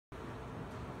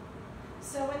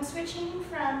So when switching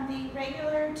from the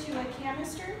regular to a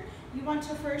canister, you want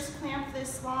to first clamp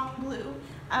this long blue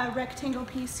rectangle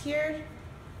piece here,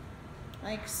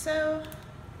 like so.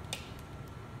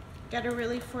 Got to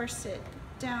really force it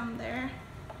down there.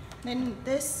 Then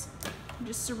this,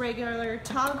 just a regular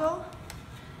toggle.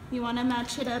 You want to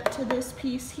match it up to this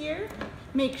piece here.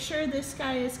 Make sure this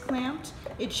guy is clamped.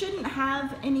 It shouldn't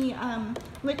have any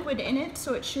liquid in it,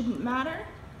 so it shouldn't matter.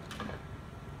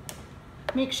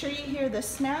 Make sure you hear the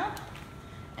snap,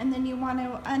 and then you want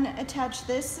to unattach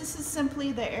this. This is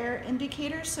simply the air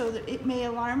indicator, so that it may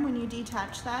alarm when you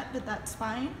detach that, but that's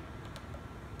fine.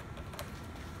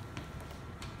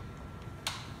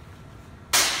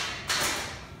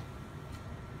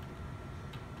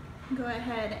 Go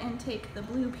ahead and take the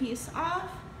blue piece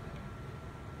off,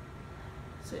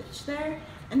 switch there,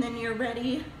 and then you're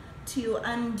ready to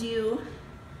undo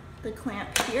the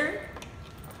clamp here.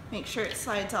 Make sure it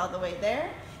slides all the way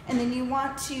there. And then you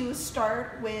want to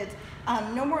start with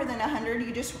no more than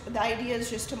 100. The idea is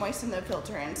just to moisten the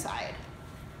filter inside.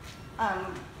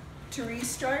 To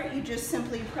restart, you just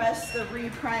simply press the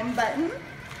reprime button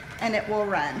and it will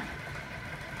run.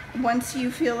 Once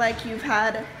you feel like you've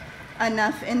had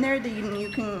enough in there, then you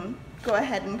can go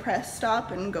ahead and press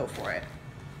stop and go for it.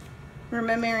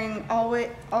 Remembering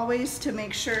always to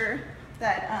make sure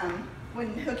that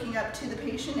when hooking up to the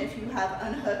patient, if you have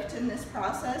unhooked in this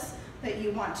process, that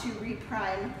you want to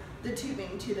reprime the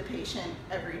tubing to the patient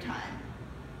every time.